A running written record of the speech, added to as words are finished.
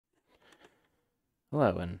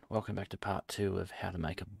Hello and welcome back to part 2 of how to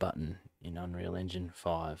make a button in Unreal Engine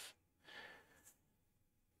 5.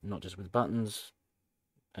 Not just with buttons,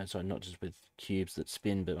 not just with cubes that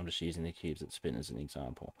spin, but I'm just using the cubes that spin as an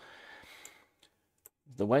example.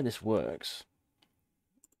 The way this works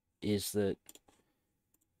is that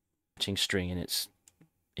matching string in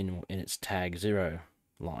its tag 0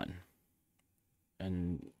 line,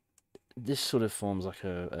 and this sort of forms like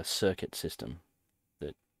a circuit system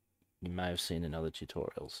that you may have seen in other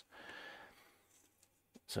tutorials.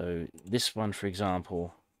 So this one, for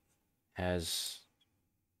example, has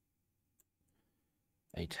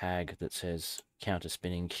a tag that says counter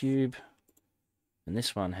spinning cube, and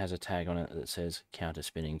this one has a tag on it that says counter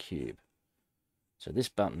spinning cube. So this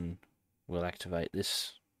button will activate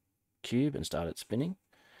this cube and start it spinning.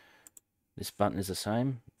 This button is the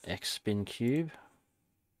same, X spin cube,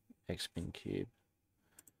 X spin cube.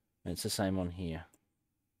 And it's the same on here,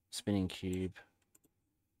 spinning cube,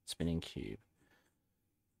 spinning cube.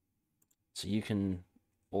 So you can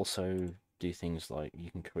also do things like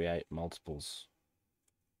you can create multiples.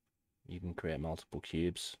 You can create multiple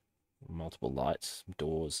cubes, multiple lights,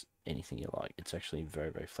 doors, anything you like. It's actually very,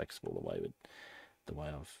 very flexible the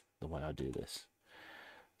way I do this.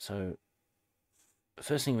 So the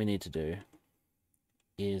first thing we need to do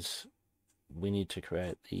is we need to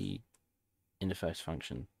create the interface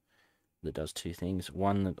function that does two things.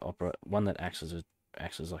 One that acts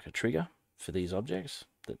as like a trigger for these objects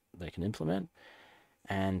that they can implement,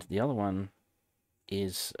 and the other one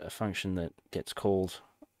is a function that gets called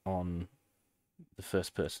on the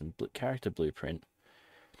first person character blueprint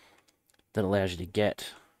that allows you to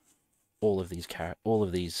get all of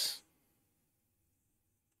these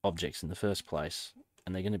objects in the first place,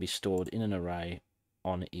 and they're going to be stored in an array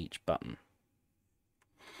on each button.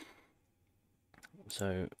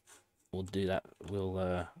 So we'll do that.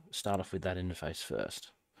 We'll start off with that interface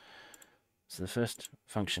first. So the first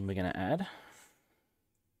function we're going to add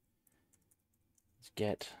is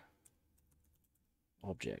get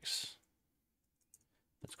objects.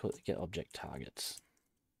 Let's call it get object targets.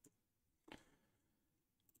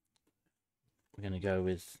 We're going to go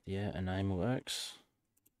with, yeah, a name works,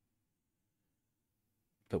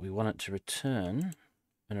 but we want it to return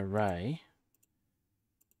an array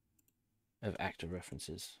of actor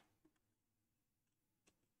references.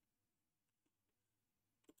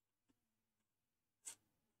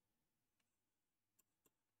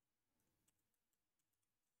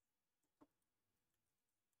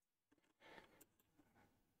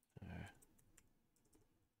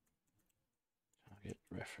 Target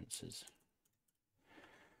references.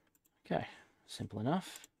 Okay, simple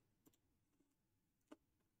enough.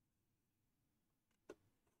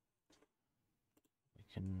 We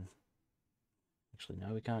can actually,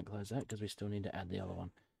 no, we can't close that because we still need to add the other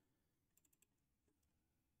one.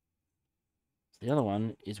 So the other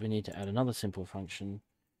one is we need to add another simple function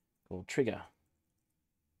called trigger.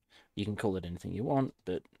 You can call it anything you want,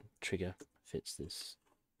 but trigger fits this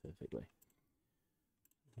perfectly.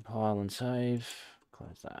 Compile and save,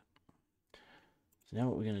 close that. So now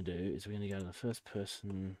what we're going to do is we're going to go to the first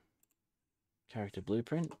person character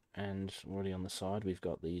blueprint, and already on the side we've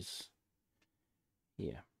got these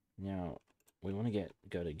here. Now we want to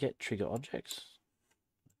go to get trigger objects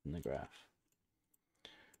in the graph.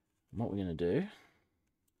 And what we're going to do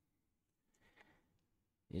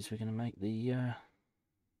is we're going to make the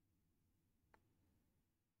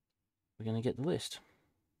we're going to get the list,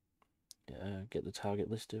 get the target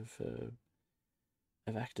list of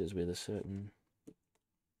actors with a certain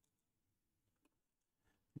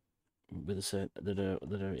that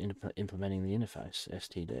are implementing the interface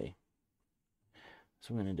std.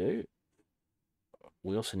 So we're going to do.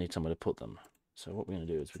 We also need somewhere to put them. So what we're going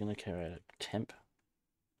to do is we're going to create a temp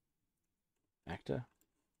actor,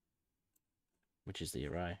 which is the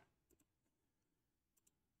array.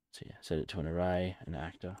 So yeah, set it to an array, an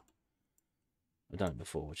actor. I've done it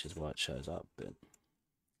before, which is why it shows up. But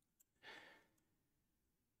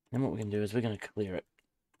then what we're going to do is we're going to clear it.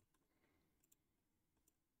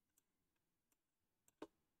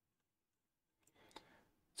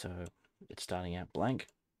 So it's starting out blank.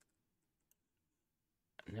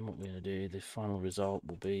 And then what we're going to do, the final result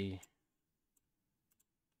will be,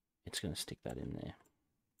 it's going to stick that in there.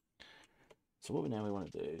 So what we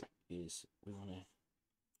want to do is we want to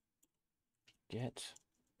get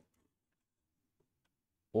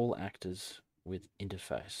all actors with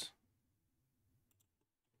interface.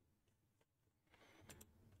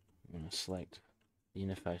 I'm going to select the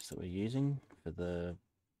interface that we're using for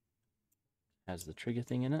has the trigger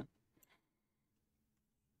thing in it.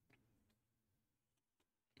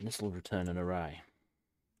 And this will return an array.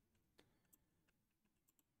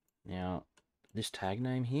 Now, this tag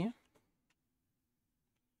name here,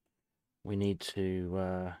 we need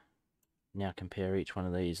to now compare each one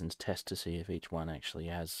of these and test to see if each one actually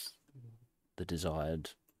has the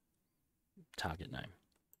desired target name.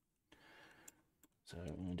 So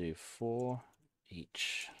I'm going to do for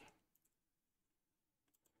each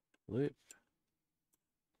loop,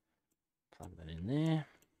 plug that in there.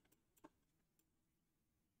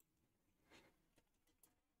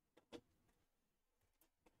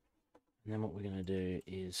 And then what we're going to do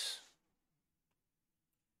is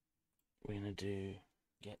we're going to do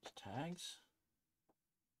get tags.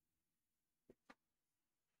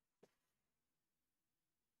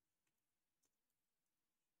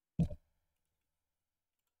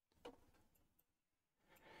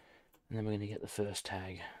 And then we're going to get the first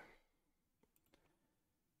tag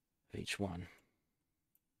of each one.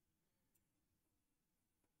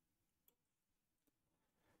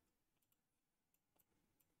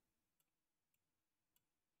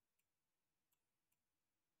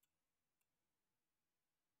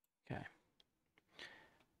 Okay.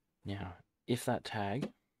 Now, if the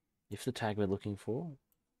tag we're looking for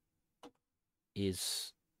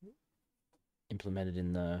is implemented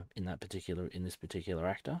in this particular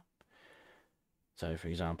actor, so for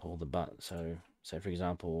example for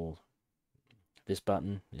example this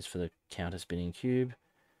button is for the counter spinning cube,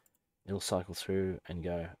 it'll cycle through and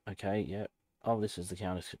go, okay, yeah, oh, this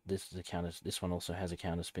one also has a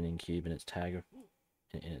counter spinning cube in its tag,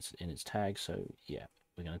 so yeah,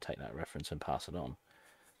 we're going to take that reference and pass it on.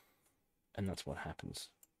 And that's what happens.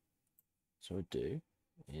 So what we do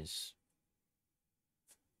is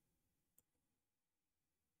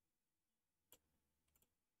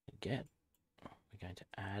we're going to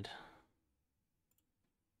add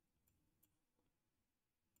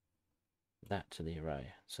that to the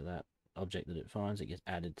array. So that object that it finds, it gets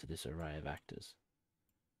added to this array of actors.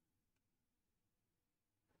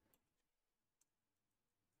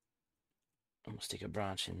 And we'll stick a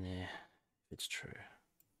branch in there if it's true.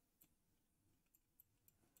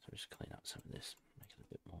 So just clean up some of this, make it a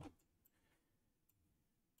bit more.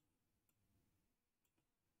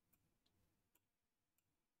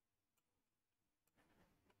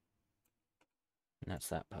 And that's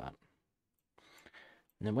that part.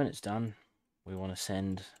 And then when it's done, we want to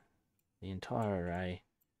send the entire array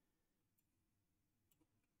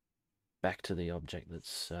back to the object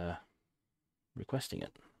that's requesting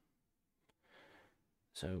it.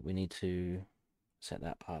 So we need to set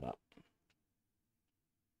that part up.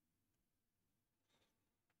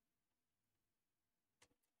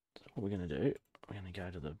 So what we're going to do, we're going to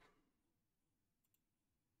go to the,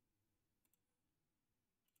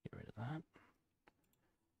 get rid of that.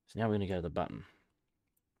 So now we're going to go to the button.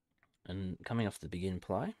 And coming off the begin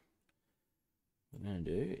play, what we're going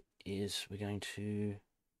to do is we're going to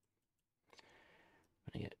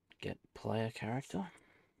get player character,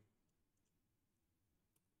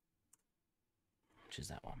 which is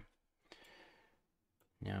that one.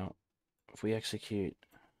 Now, if we execute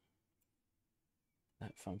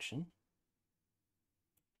that function,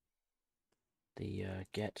 the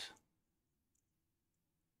get,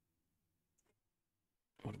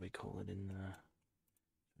 what do we call it in the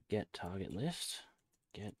get target list?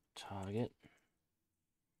 Get target,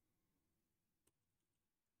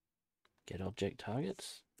 get object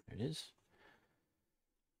targets. There it is.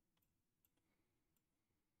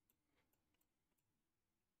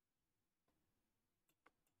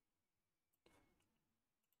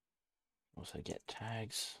 Also get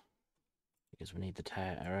tags, because we need the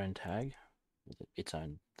our own tag,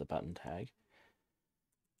 the button tag.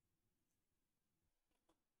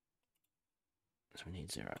 So we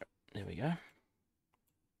need 0. There we go.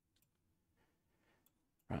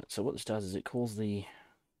 Right, so what this does is it calls the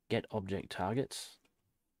get object targets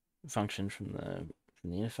function from the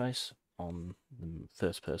interface on the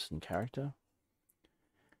first person character,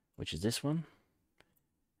 which is this one.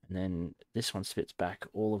 And then this one spits back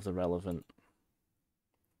all of the relevant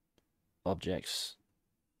objects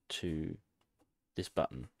to this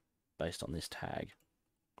button based on this tag.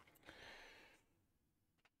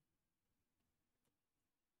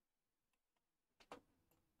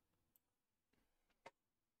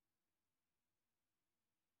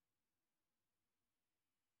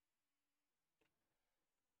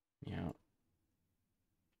 Now,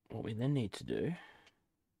 what we then need to do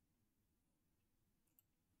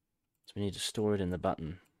is we need to store it in the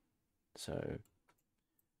button. So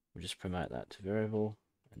we'll just promote that to variable,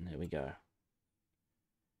 and there we go.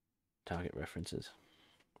 Target references.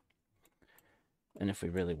 And if we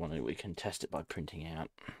really want to, we can test it by printing out.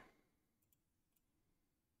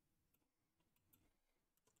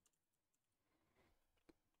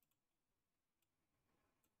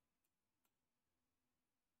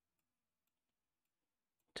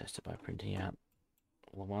 test it by printing out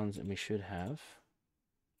all the ones, and we should have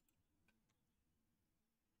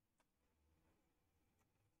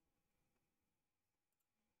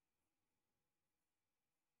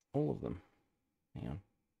all of them. Hang on.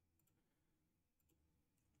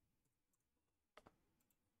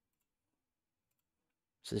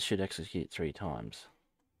 So this should execute 3 times.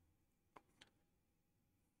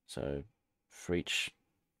 So for each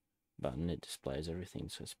button, it displays everything.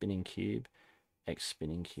 So spinning cube, X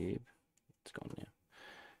spinning cube. It's gone now,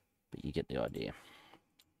 but you get the idea.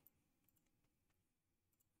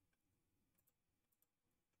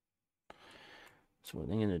 So what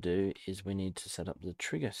we're going to do is we need to set up the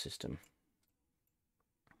trigger system,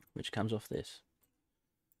 which comes off this.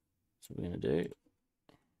 So what we're going to do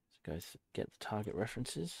is go get the target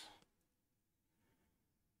references.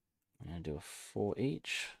 I'm going to do a for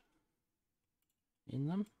each in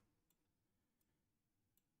them.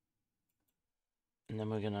 And then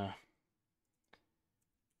we're going to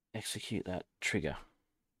execute that trigger.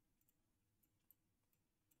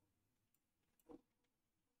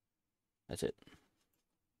 That's it.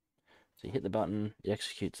 So you hit the button, it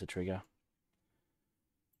executes the trigger.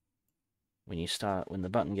 When the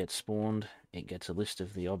button gets spawned, it gets a list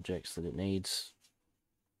of the objects that it needs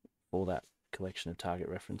for that collection of target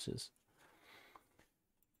references.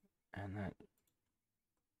 And that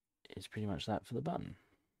is pretty much that for the button.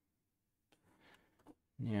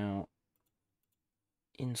 Now,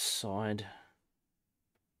 inside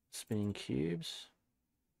spinning cubes,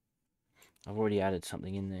 I've already added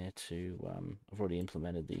something in there I've already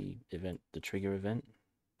implemented the trigger event,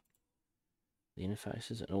 the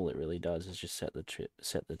interfaces, and all it really does is just set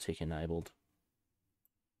the tick enabled,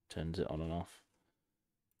 turns it on and off.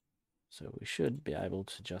 So we should be able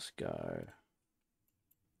to just go,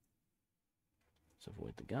 let's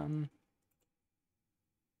avoid the gun.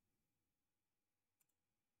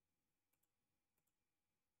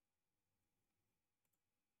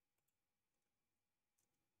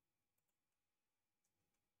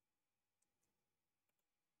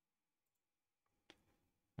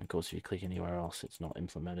 Of course, if you click anywhere else, it's not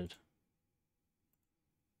implemented.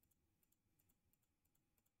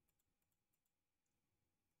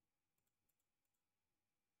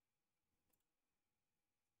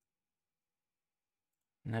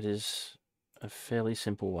 And that is a fairly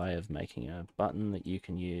simple way of making a button that you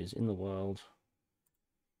can use in the world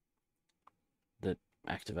that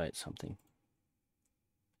activates something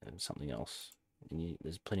else. And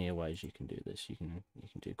there's plenty of ways you can do this. You can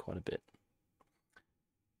do quite a bit.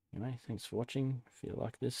 Anyway, thanks for watching. If you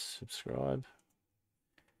like this, subscribe.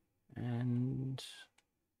 And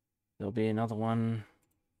there'll be another one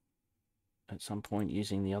at some point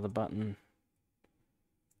using the other button,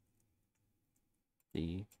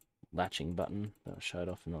 the latching button that I showed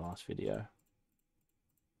off in the last video.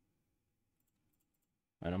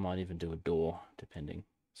 And I might even do a door, depending.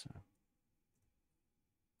 So